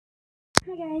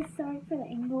Hi guys, sorry for the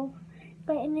angle,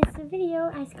 but in this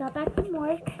video, I just got back from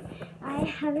work. I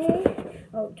have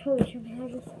totally should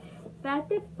have this Bath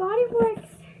and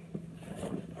Bodyworks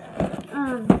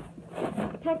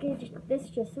package.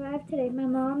 This just arrived today. My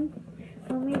mom,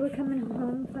 when we were coming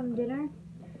home from dinner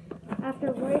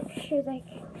after work, she was like,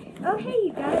 "Oh hey,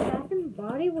 you got a Bath and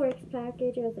Bodyworks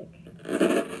package." I was like,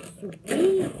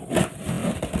 "Sweet."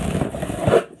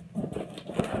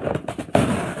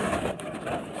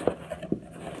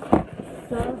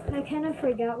 So I kind of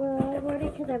forgot what I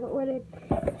ordered because I've ordered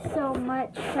so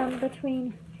much from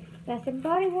between Bath and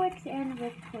Body Works and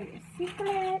Victoria's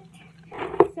Secret.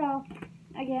 So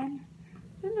again,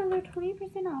 another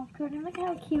 20% off code. And look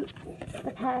how cute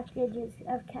the package is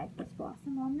of Cactus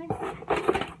Blossom on this.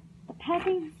 The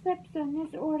packing slips on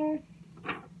this order.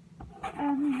 I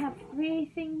only have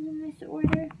 3 things in this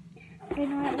order. I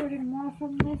know I ordered more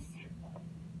from this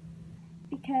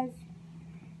because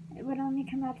it would only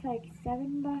come out to like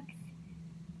 $7,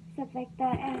 stuff like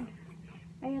that, and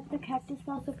I got the Cactus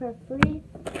Blossom for free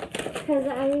because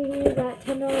I used that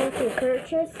 $10 for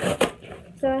purchase.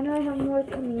 So I know I have more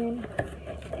coming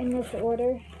in this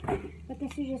order, but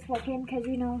this is just what came because,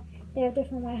 you know, they have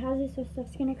different warehouses, so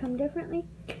stuff's gonna come differently.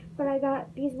 But I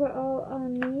got, these were all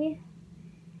on me,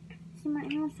 so my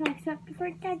also except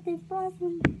for Cactus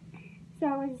Blossom. So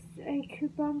it was a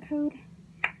coupon code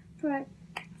for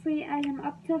free item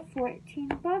up to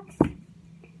 $14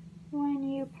 when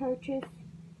you purchase.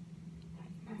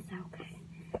 That's so good.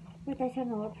 With a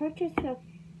 $10 purchase. So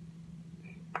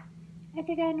I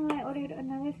think I know I ordered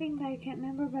another thing, but I can't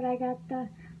remember. But I got the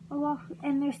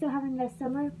and they're still having the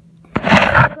summer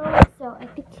sale, so I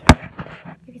think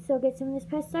you can still get some of this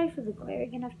price. Sorry for the glare.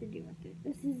 You're gonna have to deal with it.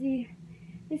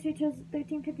 This retails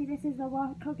 $13.50. This is the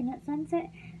Wild Coconut Sunset.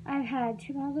 I've had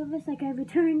 2 bottles of this. Like, I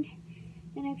returned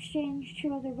and exchanged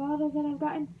 2 other bottles that I've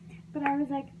gotten, but I was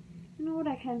like, you know what,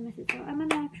 I kind of miss it, so I'm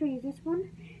gonna actually use this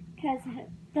one because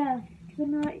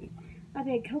I'm not a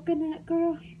big coconut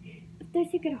girl.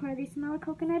 This you could hardly smell a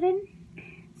coconut in.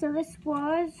 So this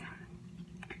was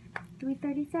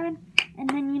 $3.37, and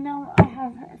then, you know, I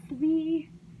have 3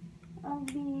 of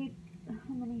the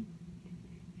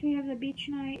 3 of the beach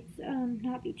nights.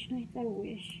 Not beach nights, I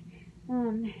wish.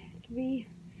 3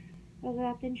 of the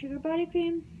Wrapped in Sugar body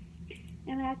cream.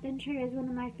 And Wrapped in Sugar is one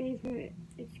of my favorite,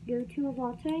 it's go-to of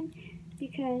all time,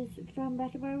 because from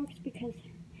Bath and Body Works, because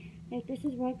like this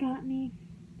is what got me,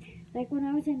 like when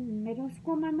I was in middle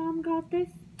school, my mom got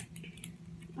this,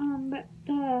 but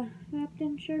the Wrapped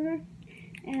in Sugar,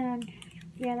 and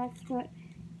yeah, that's what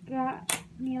got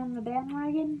me on the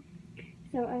bandwagon.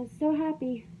 So I was so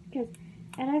happy, because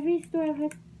at every store I've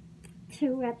looked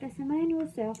to at the semi-annual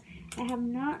sale, I have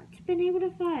not been able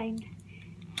to find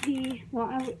the,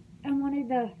 I wanted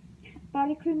the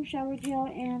body cream, shower gel,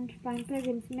 and fine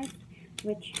fragrance mist,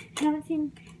 which I haven't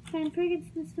seen fine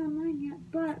fragrance mist online yet,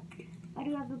 but I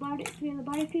do have the 3 of the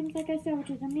body creams, like I said, which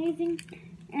is amazing.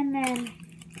 And then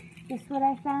this is what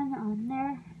I found on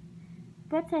there.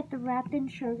 That's like the Wrapped in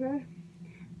Sugar.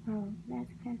 Oh,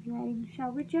 that's crazy writing.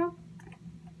 Shower gel.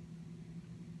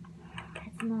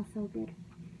 That smells so good.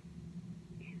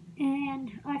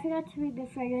 And I forgot to read the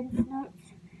fragrance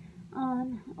notes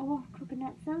on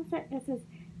Coconut Sunset. This is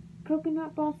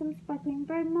Coconut Blossom, Sparkling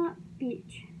Bergamot,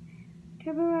 Beach,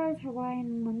 Tuberose,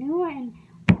 Hawaiian Manua, and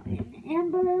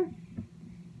Amber.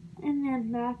 And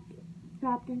then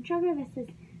Wrapped in Sugar. This is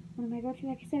one of my go-to.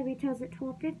 Like I said, retails at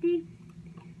 $12.50,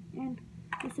 and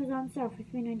this is on sale for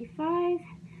 $3.95.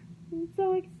 I'm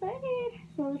so excited.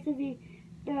 So this is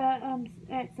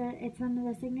it's one of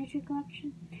the signature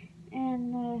collection,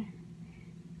 and the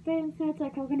fragrance notes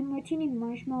are coconut martini,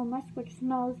 marshmallow musk, which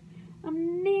smells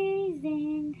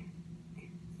amazing,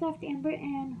 soft amber,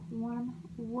 and warm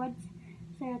woods.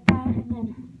 So I got that, and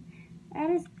then I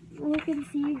just look and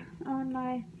see on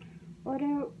my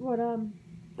order what item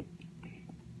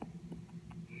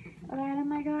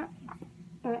I got,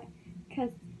 but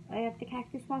because I got the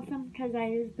Cactus Blossom, because I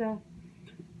used the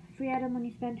free item when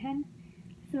you spend 10.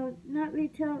 So not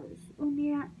retail,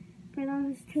 only at, for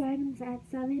those 2 items at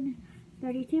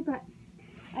 $7.32, but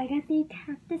I got the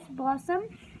Cactus Blossom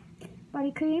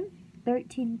body cream,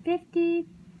 $13.50,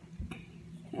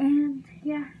 and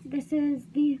yeah, this is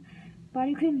the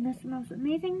body cream. This smells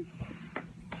amazing,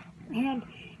 and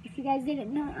if you guys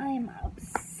didn't know, I am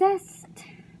obsessed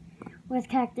with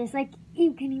cactus. Like,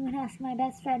 you can even ask my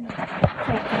best friend. She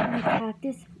got me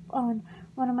cactus on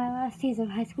one of my last days of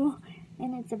high school,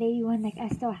 and it's a baby one. Like, I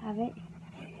still have it,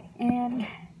 and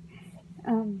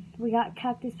we got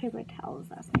cactus paper towels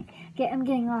last night. I'm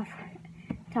getting off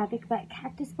topic, but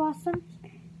Cactus Blossom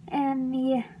and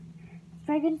the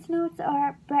fragrance notes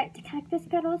are bright cactus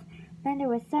petals. Then there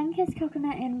was sun-kissed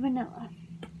coconut and vanilla,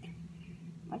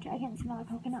 which I can smell the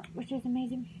coconut, which is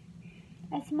amazing.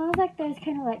 It smells like there's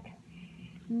kind of like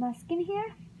musk in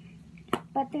here,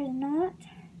 but there's not.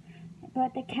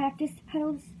 But the cactus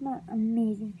petals smell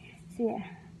amazing. So yeah,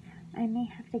 I may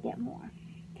have to get more.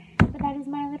 But that is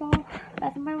my little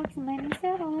Bath & Body Works and my new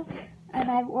sale,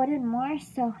 and I've ordered more.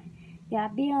 So yeah,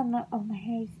 be on the, oh my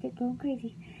hair is going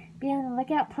crazy. Be on the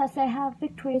lookout. Plus I have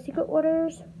Victoria's Secret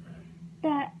orders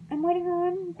that I'm waiting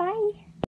on. Bye.